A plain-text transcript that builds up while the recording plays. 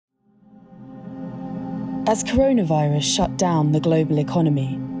As coronavirus shut down the global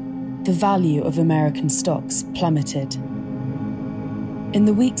economy, the value of American stocks plummeted. In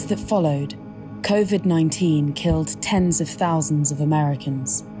the weeks that followed, COVID-19 killed tens of thousands of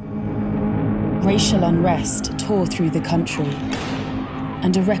Americans. Racial unrest tore through the country,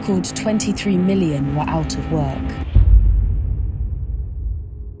 and a record 23 million were out of work.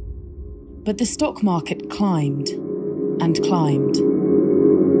 But the stock market climbed and climbed.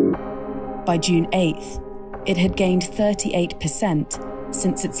 By June 8th, it had gained 38%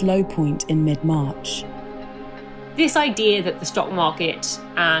 since its low point in mid-March. This idea that the stock market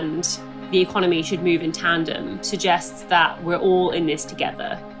and the economy should move in tandem suggests that we're all in this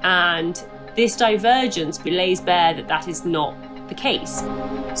together. And this divergence lays bare that that is not the case.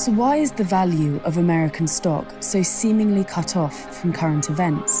 So why is the value of American stock so seemingly cut off from current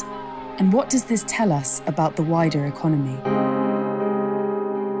events? And what does this tell us about the wider economy?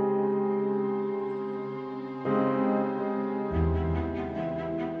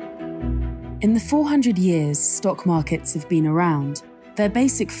 In the 400 years stock markets have been around, their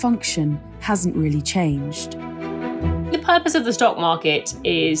basic function hasn't really changed. The purpose of the stock market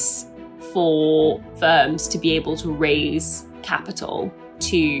is for firms to be able to raise capital,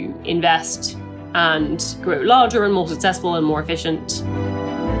 to invest and grow larger and more successful and more efficient.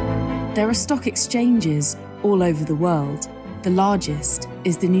 There are stock exchanges all over the world. The largest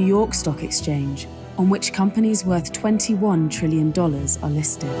is the New York Stock Exchange, on which companies worth $21 trillion are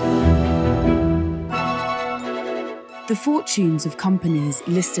listed. The fortunes of companies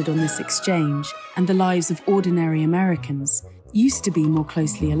listed on this exchange and the lives of ordinary Americans used to be more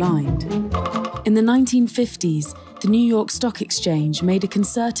closely aligned. In the 1950s, the New York Stock Exchange made a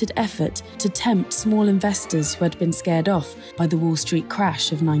concerted effort to tempt small investors who had been scared off by the Wall Street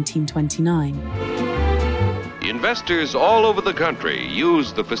crash of 1929. Investors all over the country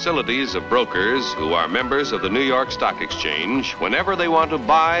use the facilities of brokers who are members of the New York Stock Exchange whenever they want to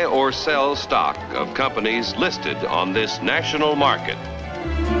buy or sell stock of companies listed on this national market.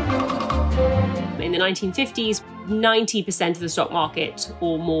 In the 1950s, 90% of the stock market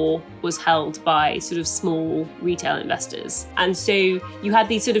or more was held by sort of small retail investors. And so you had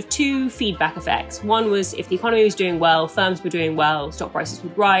these sort of two feedback effects. One was if the economy was doing well, firms were doing well, stock prices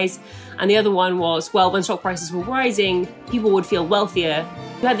would rise. And the other one was, well, when stock prices were rising, people would feel wealthier.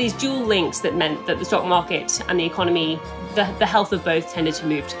 You had these dual links that meant that the stock market and the economy, the health of both tended to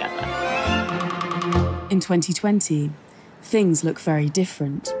move together. In 2020, things look very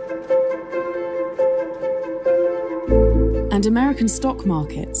different. And American stock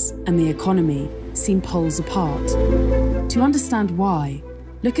markets and the economy seem poles apart. To understand why,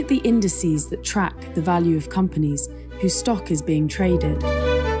 look at the indices that track the value of companies whose stock is being traded.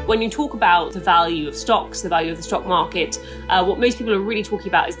 When you talk about the value of stocks, the value of the stock market, what most people are really talking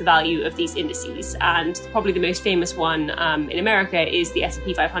about is the value of these indices. And probably the most famous one in America is the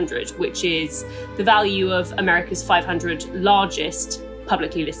S&P 500, which is the value of America's 500 largest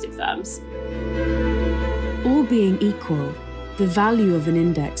publicly listed firms. All being equal, the value of an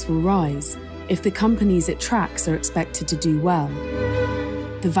index will rise if the companies it tracks are expected to do well.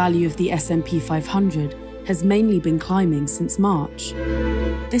 The value of the S&P 500 has mainly been climbing since March.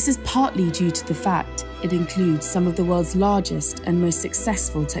 This is partly due to the fact it includes some of the world's largest and most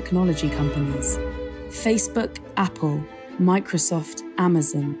successful technology companies: Facebook, Apple, Microsoft,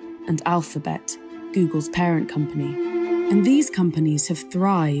 Amazon, and Alphabet, Google's parent company. And these companies have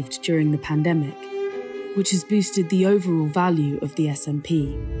thrived during the pandemic, which has boosted the overall value of the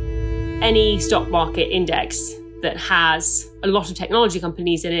S&P. Any stock market index that has a lot of technology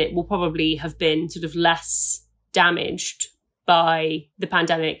companies in it will probably have been sort of less damaged by the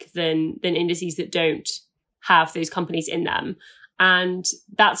pandemic than indices that don't have those companies in them. And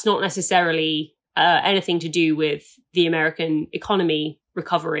that's not necessarily anything to do with the American economy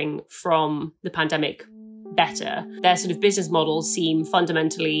recovering from the pandemic better. Their sort of business models seem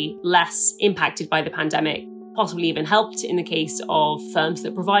fundamentally less impacted by the pandemic, possibly even helped in the case of firms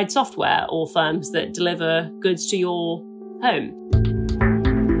that provide software or firms that deliver goods to your home.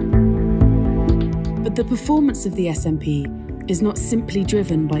 But the performance of the S&P is not simply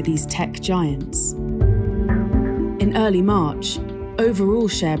driven by these tech giants. In early March, overall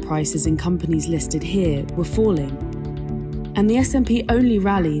share prices in companies listed here were falling, and the S&P only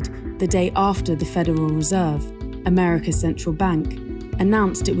rallied the day after the Federal Reserve, America's central bank,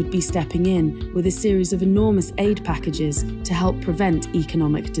 announced it would be stepping in with a series of enormous aid packages to help prevent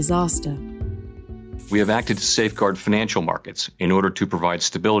economic disaster. We have acted to safeguard financial markets in order to provide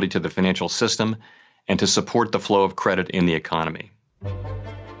stability to the financial system and to support the flow of credit in the economy.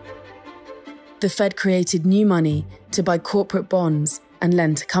 The Fed created new money to buy corporate bonds and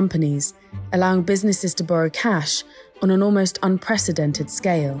lend to companies, allowing businesses to borrow cash on an almost unprecedented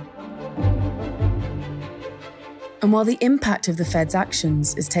scale. And while the impact of the Fed's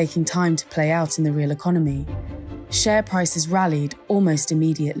actions is taking time to play out in the real economy, share prices rallied almost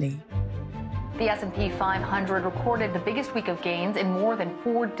immediately. The S&P 500 recorded the biggest week of gains in more than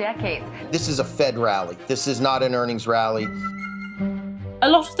 4 decades. This is a Fed rally. This is not an earnings rally. A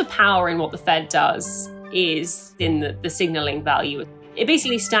lot of the power in what the Fed does is in the signaling value. It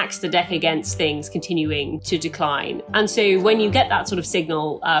basically stacks the deck against things continuing to decline. And so when you get that sort of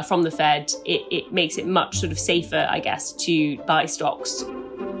signal from the Fed, it makes it much sort of safer, I guess, to buy stocks.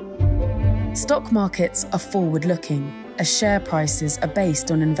 Stock markets are forward-looking, as share prices are based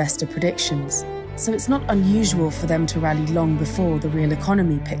on investor predictions. So it's not unusual for them to rally long before the real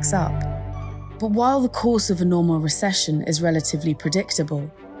economy picks up. But while the course of a normal recession is relatively predictable,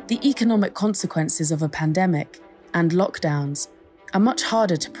 the economic consequences of a pandemic and lockdowns are much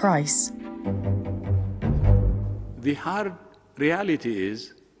harder to price. The hard reality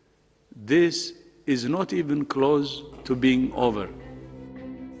is this is not even close to being over.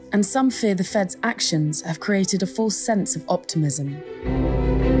 And some fear the Fed's actions have created a false sense of optimism.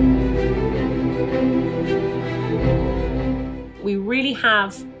 We really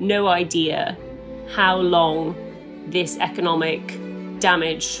have no idea how long this economic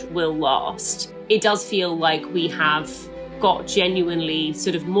damage will last. It does feel like we have got genuinely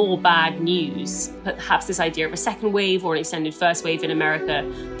sort of more bad news, perhaps this idea of a second wave or an extended first wave in America,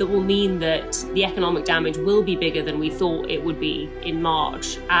 that will mean that the economic damage will be bigger than we thought it would be in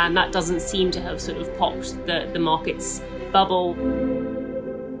March. And that doesn't seem to have sort of popped the market's bubble.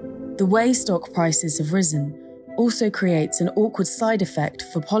 The way stock prices have risen also creates an awkward side effect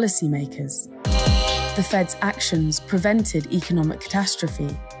for policymakers. The Fed's actions prevented economic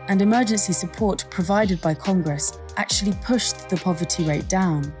catastrophe, and emergency support provided by Congress actually pushed the poverty rate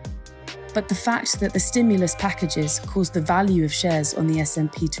down. But the fact that the stimulus packages caused the value of shares on the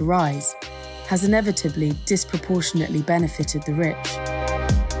S&P to rise has inevitably disproportionately benefited the rich.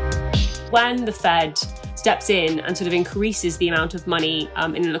 When the Fed steps in and sort of increases the amount of money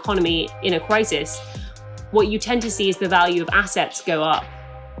in an economy in a crisis, what you tend to see is the value of assets go up,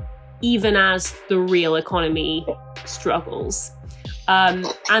 even as the real economy struggles. And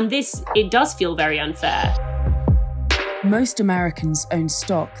it does feel very unfair. Most Americans own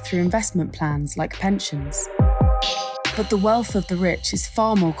stock through investment plans like pensions. But the wealth of the rich is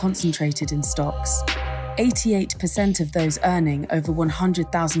far more concentrated in stocks. 88% of those earning over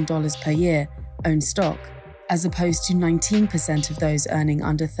 $100,000 per year own stock, as opposed to 19% of those earning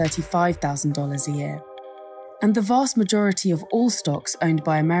under $35,000 a year. And the vast majority of all stocks owned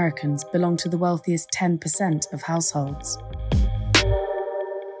by Americans belong to the wealthiest 10% of households.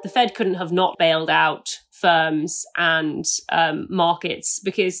 The Fed couldn't have not bailed out firms and markets,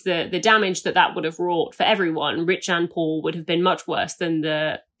 because the damage that would have wrought for everyone, rich and poor, would have been much worse than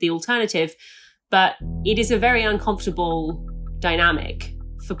the alternative. But it is a very uncomfortable dynamic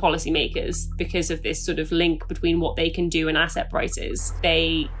for policymakers because of this sort of link between what they can do and asset prices.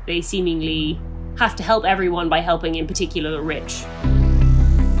 They seemingly have to help everyone by helping in particular the rich.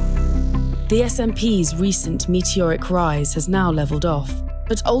 The S&P's recent meteoric rise has now leveled off,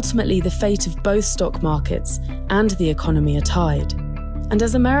 but ultimately the fate of both stock markets and the economy are tied. And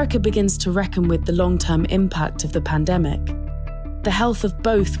as America begins to reckon with the long-term impact of the pandemic, the health of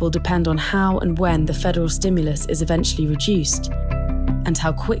both will depend on how and when the federal stimulus is eventually reduced, and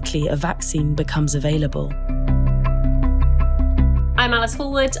how quickly a vaccine becomes available. I'm Alice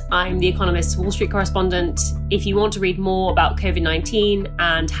Fulwood. I'm the Economist's Wall Street correspondent. If you want to read more about COVID-19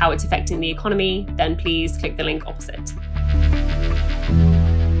 and how it's affecting the economy, then please click the link opposite.